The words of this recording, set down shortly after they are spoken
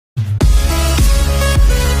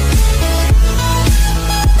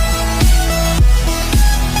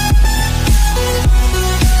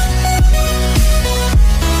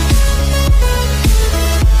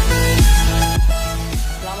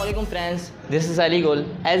this is Ali Gul.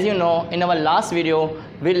 As you know, in our last video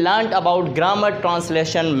we learned about grammar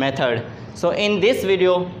translation method. So in this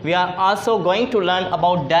video we are also going to learn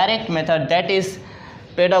about direct method, that is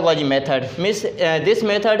pedagogy method. Means this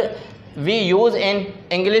method we use in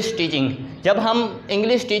English teaching. जब हम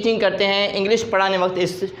English teaching करते हैं, English पढ़ाने वक्त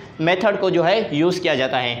इस method को जो है यूज़ किया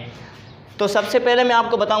जाता है। तो सबसे पहले मैं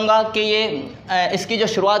आपको बताऊंगा कि ये इसकी जो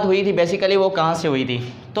शुरुआत हुई थी बेसिकली वो कहाँ से हुई थी।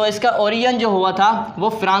 तो इसका ओरिजिन जो हुआ था वो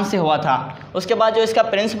फ्रांस से हुआ था। उसके बाद जो इसका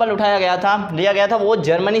प्रिंसिपल उठाया गया था, लिया गया था, वो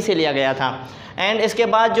जर्मनी से लिया गया था। एंड इसके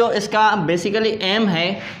बाद जो इसका बेसिकली एम है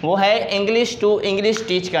वो है इंग्लिश टू इंग्लिश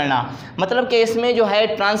टीच करना। मतलब कि इसमें जो है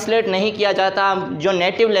ट्रांसलेट नहीं किया जाता, जो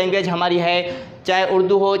नेटिव लैंग्वेज हमारी है चाहे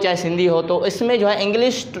उर्दू हो चाहे सिंधी हो, तो इसमें जो है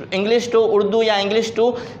इंग्लिश टू उर्दू या इंग्लिश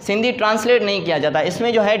टू सिंधी ट्रांसलेट नहीं किया जाता।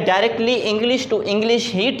 इसमें जो है directly English to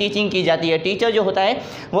English he teaching की जाती है। टीचर जो होता है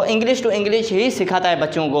वो इंग्लिश टू इंग्लिश ही सिखाता है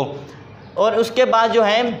बच्चों को। और उसके बाद जो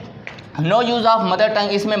है no use of mother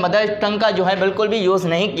tongue, इसमें मदर टंग का जो है बिल्कुल भी यूज़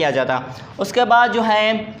नहीं किया जाता। उसके बाद जो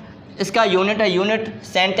है इसका यूनिट है, यूनिट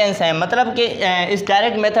सेंटेंस है। मतलब कि इस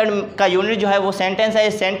डायरेक्ट मेथड का यूनिट जो है वो सेंटेंस है।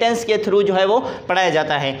 इस सेंटेंस के थ्रू जो है वो पढ़ाया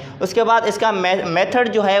जाता है। उसके बाद इसका मेथड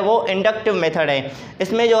जो है वो इंडक्टिव मेथड है।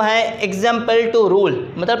 इसमें जो है एग्जाम्पल टू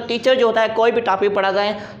रूल, मतलब टीचर जो होता है कोई भी टॉपिक पढ़ाता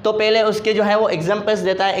है तो पहले उसके जो है वो एग्जाम्पल्स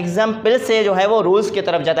देता है, एग्जाम्पल से जो है वो रूल्स की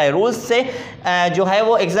तरफ जाता है, रूल्स से जो है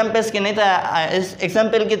वो एग्जाम्पल्स की नहीं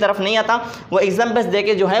एग्जाम्पल की तरफ नहीं आता, वो एग्जाम्पल्स दे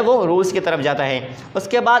के जो है वो रूल्स की तरफ जाता है।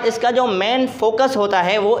 उसके बाद इसका जो मेन फोकस होता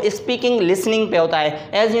है वो स्पीकिंग लिसनिंग पे होता है।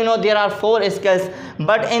 As you know there are 4 skills,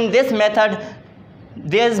 but in this method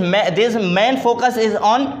this main focus is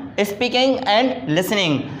on speaking and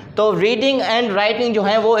listening. तो रीडिंग एंड राइटिंग जो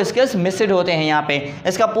है वो स्किल्स मिस्ड होते हैं यहाँ पे।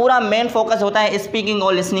 इसका पूरा मेन फोकस होता है स्पीकिंग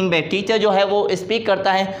और लिसनिंग पे। टीचर जो है वो स्पीक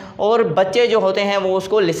करता है और बच्चे जो होते हैं वो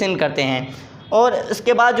उसको लिसन करते हैं। और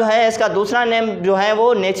इसके बाद जो है इसका दूसरा नेम जो है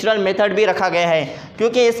वो नेचुरल मेथड भी रखा गया है,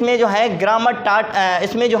 क्योंकि इसमें जो है ग्रामर टाट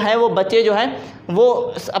इसमें जो है वो बच्चे जो है वो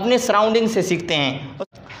अपने सराउंडिंग से सीखते हैं।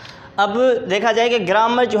 अब देखा जाए कि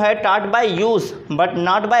ग्रामर जो है टाट bye use but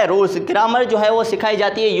not by rules. Grammar जो है वो सिखाई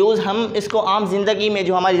जाती है यूज़, हम इसको आम ज़िंदगी में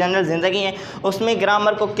जो हमारी जनरल ज़िंदगी है उसमें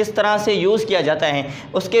ग्रामर को किस तरह से यूज़ किया जाता है,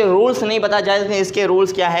 उसके रूल्स नहीं बताया जाता है इसके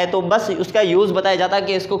रूल्स क्या है, तो बस उसका यूज़ बताया जाता है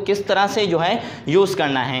कि इसको किस तरह से जो है यूज़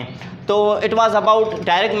करना है। तो it was about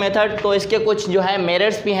direct method. तो इसके कुछ जो है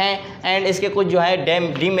मेरिट्स भी हैं एंड इसके कुछ जो है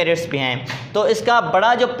डीमेरिट्स भी हैं। तो इसका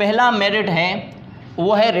बड़ा जो पहला मेरिट है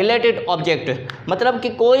वो है रिलेटेड ऑब्जेक्ट। मतलब कि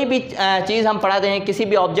कोई भी चीज़ हम पढ़ाते हैं, किसी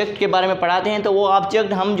भी ऑब्जेक्ट के बारे में पढ़ाते हैं तो वो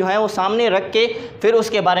ऑब्जेक्ट हम जो है वो सामने रख के फिर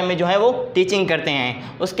उसके बारे में जो है वो टीचिंग करते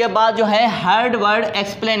हैं। उसके बाद जो है हार्ड वर्ड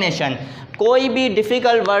एक्सप्लेनेशन। कोई भी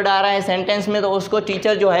डिफ़िकल्ट वर्ड आ रहा है सेंटेंस में तो उसको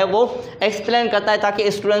टीचर जो है वो एक्सप्लेन करता है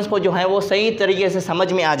ताकि स्टूडेंट्स को जो है वो सही तरीके से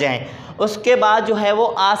समझ में आ जाए। उसके बाद जो है वो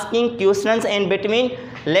asking questions in between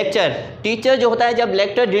lecture. Teacher जो होता है जब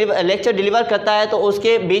लेक्चर डिलीवर करता है तो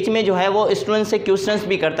उसके बीच में जो है वो स्टूडेंट से क्वेश्चंस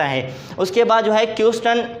भी करता है। उसके बाद जो है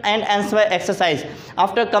question and answer exercise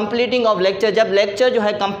after completing of lecture. जब लेक्चर जो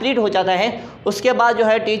है कंप्लीट हो जाता है उसके बाद जो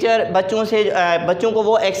है टीचर बच्चों को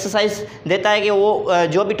वो एक्सरसाइज देता है कि वो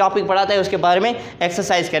जो भी टॉपिक पढ़ाता है उसके बारे में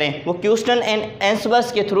एक्सरसाइज करें। वो क्वेश्चन एंड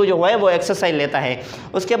आंसर्स के थ्रू जो है वो एक्सरसाइज लेता है।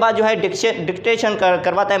 उसके बाद जो है डिक्टेशन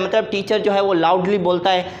करवाता है, मतलब टीचर जो है वो लाउडली बोलता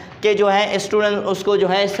है कि जो है स्टूडेंट उसको जो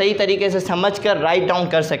है सही तरीके से समझ कर राइट डाउन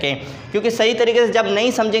कर सकें, क्योंकि सही तरीके से जब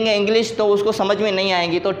नहीं समझेंगे इंग्लिश तो उसको समझ में नहीं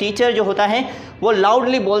आएगी। तो टीचर जो होता है वो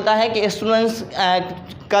लाउडली बोलता है कि स्टूडेंट्स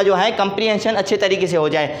का जो है कंप्रीहेंशन अच्छे तरीके से हो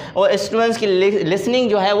जाए और स्टूडेंट्स की लिसनिंग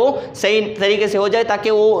जो है वो सही तरीके से हो जाए ताकि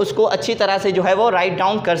वो उसको अच्छी तरह से जो है वो राइट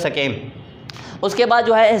डाउन कर सकें। उसके बाद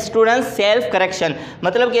जो है स्टूडेंट्स सेल्फ करेक्शन।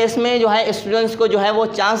 मतलब कि इसमें जो है स्टूडेंट्स को जो है वो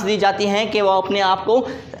चांस दी जाती हैं कि वो अपने आप को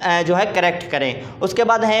जो है करेक्ट करें। उसके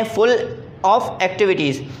बाद है फुल ऑफ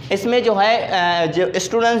एक्टिविटीज़। इसमें जो है जो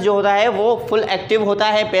स्टूडेंट्स जो होता है वो फुल एक्टिव होता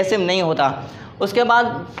है, पैसिव नहीं होता। उसके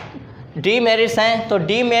बाद डीमेरिट्स हैं। तो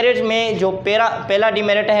डीमेरिट में जो पहला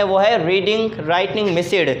डीमेरिट है वो है रीडिंग राइटिंग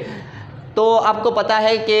मिस्ड। तो आपको पता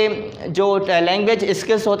है कि जो लैंग्वेज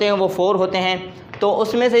स्किल्स होते हैं वो 4 होते हैं, तो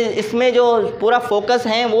उसमें से इसमें जो पूरा फोकस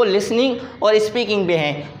है वो लिसनिंग और स्पीकिंग पे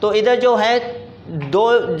है। तो इधर जो है 2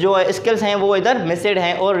 जो स्किल्स हैं वो इधर मिस्ड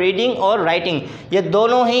हैं और रीडिंग और राइटिंग ये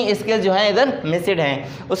दोनों ही स्किल्स जो हैं इधर मिस्ड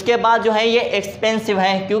हैं। उसके बाद जो है ये एक्सपेंसिव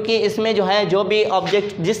है, क्योंकि इसमें जो है जो भी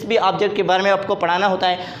ऑब्जेक्ट जिस भी ऑब्जेक्ट के बारे में आपको पढ़ाना होता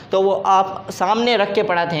है तो वो आप सामने रख के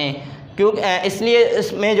पढ़ाते हैं, क्योंकि इसलिए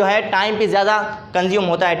इसमें जो है टाइम भी ज़्यादा कंज्यूम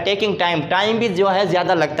होता है, टेकिंग टाइम भी जो है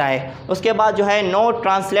ज़्यादा लगता है। उसके बाद जो है no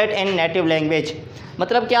translate in native language.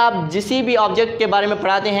 मतलब कि आप जिस भी ऑब्जेक्ट के बारे में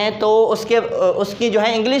पढ़ाते हैं तो उसकी जो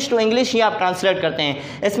है इंग्लिश टू इंग्लिश ही आप ट्रांसलेट करते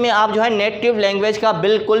हैं। इसमें आप जो है नेटिव लैंग्वेज का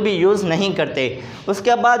बिल्कुल भी यूज़ नहीं करते।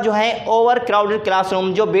 उसके बाद जो है ओवर क्राउडेड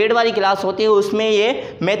क्लासरूम, जो भीड़ वाली क्लास होती है उसमें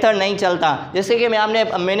ये मेथड नहीं चलता। जैसे कि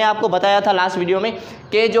मैंने आपको बताया था लास्ट वीडियो में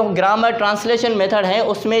कि जो ग्रामर ट्रांसलेशन मेथड है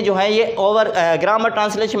उसमें जो है ये ग्रामर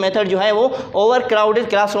ट्रांसलेशन मेथड जो है वो ओवर क्राउडेड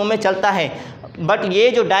क्लासरूम में चलता है। बट ये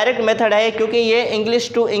जो डायरेक्ट मेथड है, क्योंकि ये English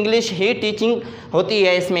to English he teaching होती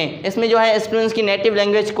है, इसमें जो है स्टूडेंट्स की नेटिव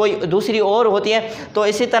लैंग्वेज कोई दूसरी और होती है, तो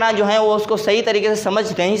इसी तरह जो है वो उसको सही तरीके से समझ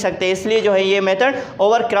नहीं सकते, इसलिए जो है ये मेथड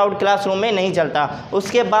ओवर क्राउड क्लासरूम में नहीं चलता।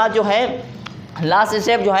 उसके बाद जो है लास्ट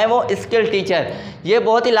स्टेप जो है वो स्किल टीचर। ये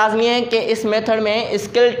बहुत ही लाजमी है कि इस मेथड में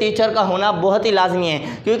स्किल टीचर का होना बहुत ही लाजमी है,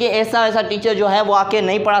 क्योंकि ऐसा टीचर जो है वो आके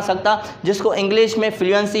नहीं पढ़ा सकता जिसको इंग्लिश में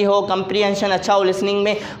फ्लुएंसी हो, कंप्रीहेंशन अच्छा हो लिसनिंग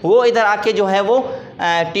में, वो इधर आके जो है वो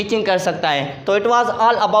टीचिंग कर सकता है। तो it was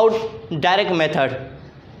all about direct method.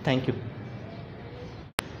 Thank you.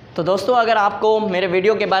 तो दोस्तों, अगर आपको मेरे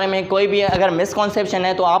वीडियो के बारे में कोई भी अगर मिसकॉन्सेप्शन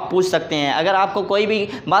है तो आप पूछ सकते हैं। अगर आपको कोई भी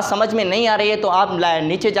बात समझ में नहीं आ रही है तो आप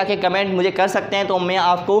नीचे जाके कमेंट मुझे कर सकते हैं, तो मैं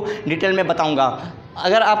आपको डिटेल में बताऊंगा।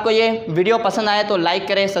 अगर आपको ये वीडियो पसंद आए तो लाइक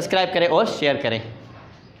करें, सब्सक्राइब करें और शेयर करें।